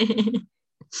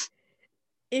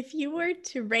 If you were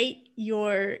to rate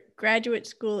your graduate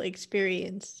school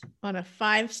experience on a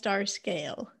 5-star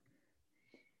scale,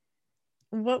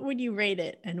 what would you rate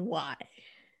it and why?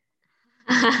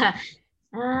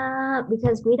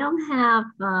 Because we don't have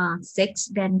six,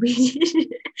 then we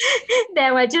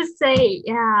then I just say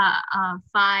yeah,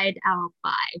 5 out of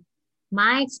 5.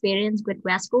 My experience with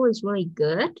grad school is really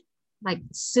good, like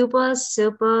super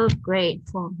super great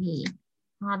for me.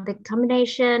 The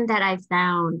combination that I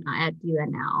found at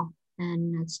UNL,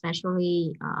 and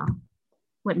especially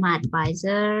with my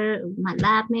advisor, my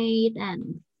lab mate,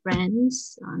 and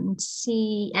friends on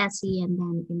CSE and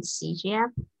then in CGF.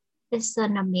 It's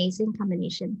an amazing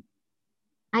combination.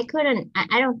 I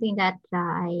don't think that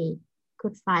I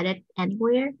could find it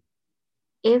anywhere.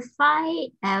 If I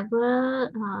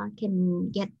ever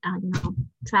can get,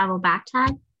 travel back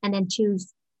time and then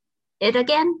choose it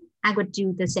again, I would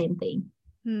do the same thing.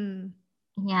 Hmm.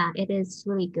 Yeah, it is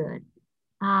really good.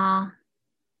 Uh,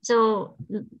 so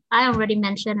I already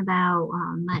mentioned about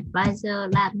my advisor,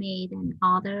 lab mate, and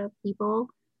other people.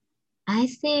 I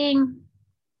think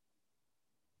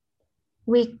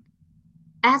we,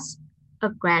 as a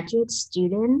graduate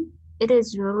student, it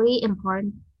is really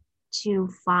important to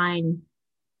find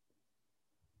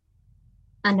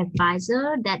an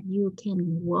advisor that you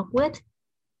can work with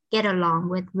get along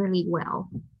with really well.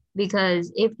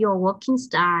 Because if your working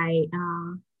style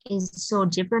is so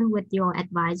different with your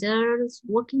advisor's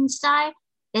working style,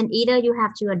 then either you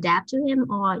have to adapt to him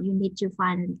or you need to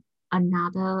find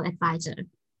another advisor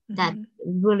that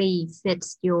really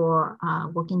fits your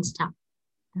working style.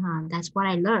 That's what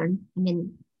I learned. I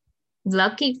mean,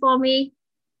 lucky for me,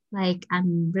 like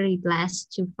I'm really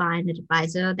blessed to find an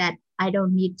advisor that I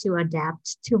don't need to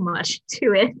adapt too much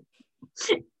to it.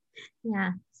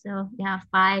 Yeah. So yeah,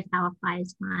 5/5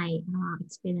 is my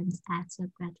experience as a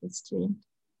graduate student.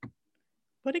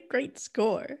 What a great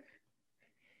score.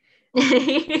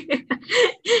 Yeah,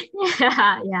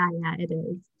 it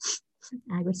is.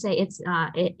 I would say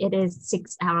it is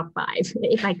 6/5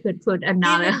 if I could put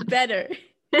another. Even better.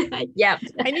 Yep.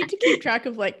 I need to keep track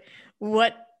of like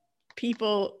what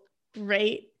people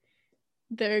rate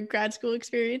their grad school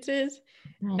experiences,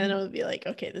 right. And I'll be like,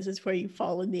 okay, this is where you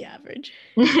fall in the average.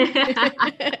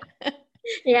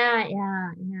 Yeah,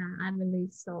 I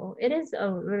believe so. It is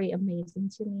really amazing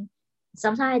to me.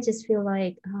 Sometimes I just feel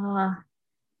like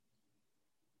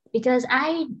because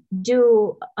I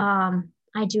do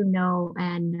know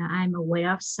and I'm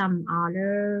aware of some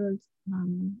other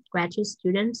graduate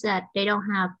students that they don't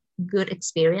have good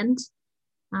experience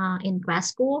in grad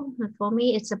school. But for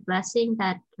me, it's a blessing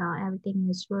that everything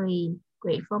is really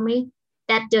great for me.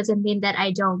 That doesn't mean that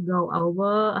I don't go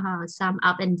over some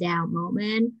up and down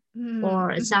moment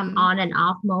or some on and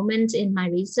off moments in my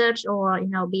research, or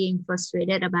being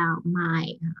frustrated about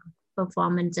my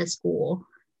performance at school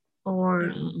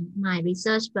or my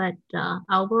research. But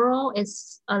overall,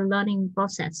 it's a learning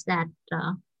process that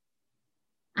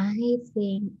I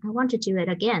think I want to do it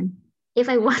again if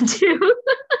I want to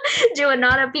do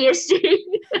another PhD.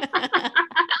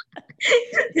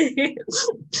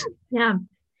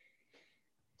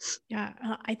 Yeah,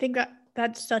 I think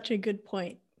that's such a good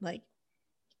point. Like,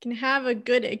 you can have a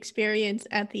good experience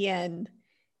at the end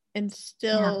and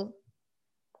still,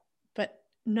 but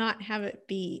not have it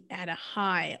be at a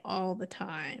high all the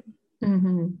time.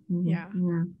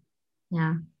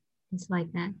 Yeah, it's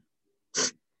like that.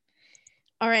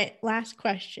 All right, last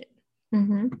question.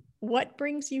 What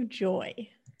brings you joy?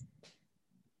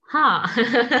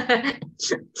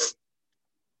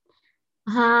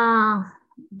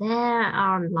 There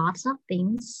are lots of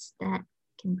things that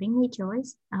can bring me joy.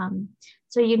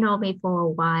 So you know me for a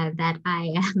while that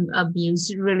I am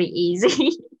amused really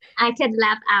easy. I can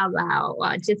laugh out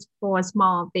loud just for a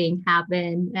small thing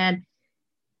happen, and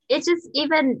it's just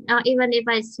even if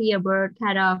I see a bird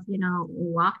kind of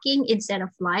walking instead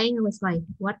of flying, I was like,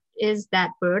 what is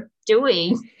that bird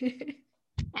doing?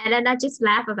 And then I just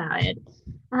laugh about it.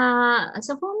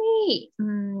 So for me,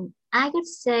 I could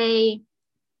say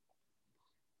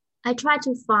I try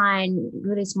to find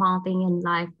really small thing in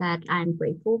life that I'm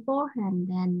grateful for, and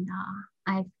then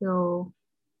I feel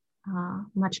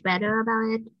much better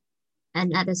about it.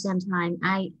 And at the same time,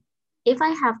 if I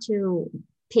have to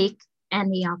pick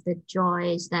any of the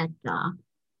joys that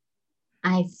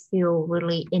I feel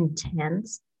really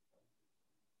intense,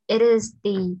 it is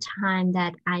the time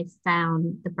that I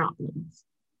found the problems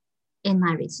in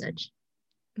my research.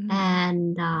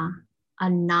 And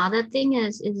another thing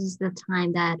is the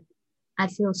time that I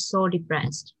feel so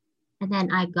depressed. And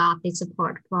then I got the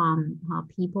support from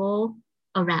people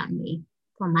around me,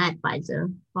 from my advisor,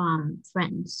 from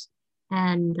friends.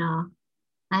 And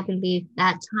I believe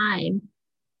that time,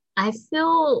 I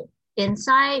feel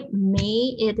inside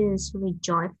me, it is really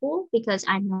joyful because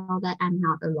I know that I'm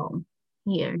not alone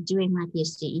here doing my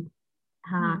PhD.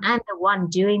 I'm the one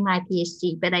doing my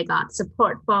PhD, but I got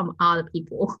support from other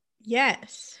people.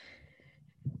 Yes.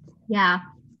 Yeah,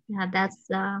 that's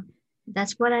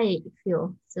what I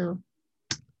feel. So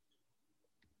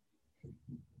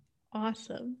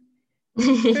awesome.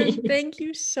 Thank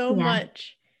you so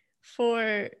much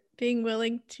for being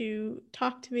willing to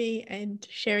talk to me and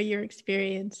share your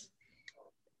experience.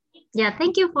 Yeah,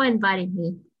 thank you for inviting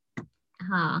me.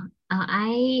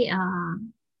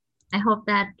 I hope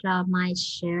that my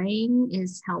sharing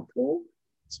is helpful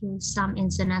to some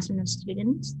international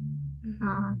students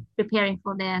preparing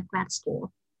for their grad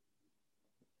school.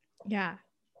 Yeah,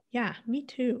 me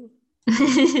too.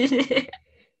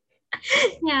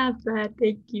 Yeah, Brad,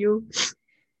 thank you.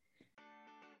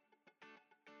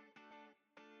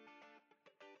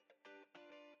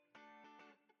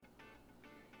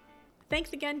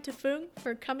 Thanks again to Phuong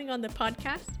for coming on the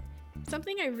podcast.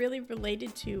 Something I really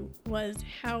related to was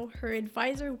how her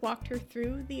advisor walked her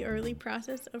through the early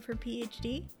process of her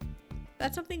PhD.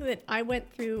 That's something that I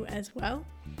went through as well.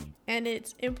 And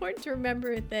it's important to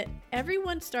remember that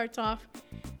everyone starts off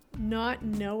not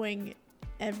knowing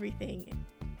everything.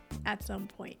 at some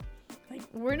point. Like,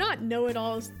 we're not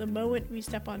know-it-alls the moment we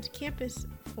step onto campus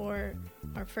for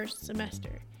our first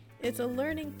semester. It's a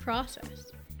learning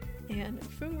process, and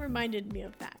Phuong reminded me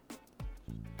of that.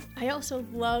 I also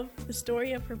love the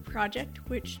story of her project,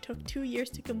 which took 2 years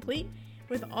to complete,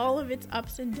 with all of its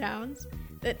ups and downs,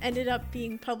 that ended up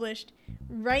being published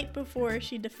right before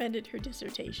she defended her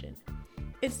dissertation.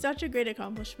 It's such a great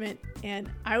accomplishment, and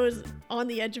I was on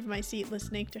the edge of my seat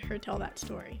listening to her tell that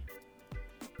story.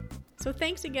 So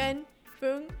thanks again,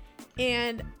 Phuong,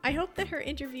 and I hope that her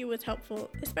interview was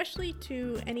helpful, especially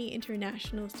to any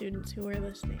international students who are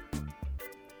listening.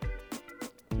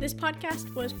 This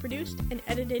podcast was produced and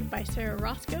edited by Sarah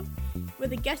Roscoe,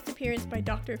 with a guest appearance by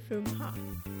Dr. Phuong Ha.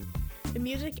 The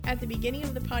music at the beginning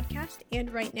of the podcast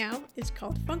and right now is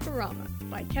called Funkorama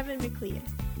by Kevin MacLeod.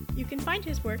 You can find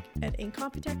his work at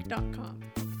incompetech.com.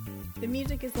 The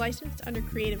music is licensed under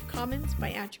Creative Commons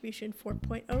by Attribution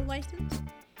 4.0 license.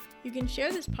 You can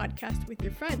share this podcast with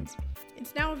your friends.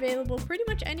 It's now available pretty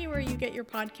much anywhere you get your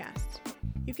podcasts.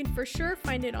 You can for sure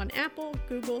find it on Apple,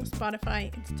 Google,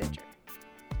 Spotify, and Stitcher.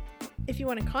 If you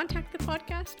want to contact the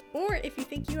podcast, or if you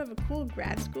think you have a cool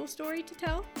grad school story to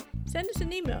tell, send us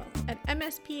an email at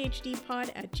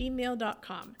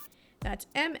msphdpod@gmail.com. That's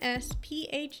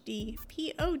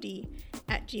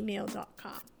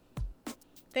msphdpod@gmail.com.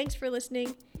 Thanks for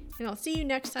listening, and I'll see you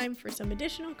next time for some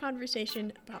additional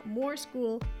conversation about more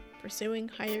school pursuing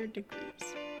higher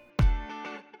degrees.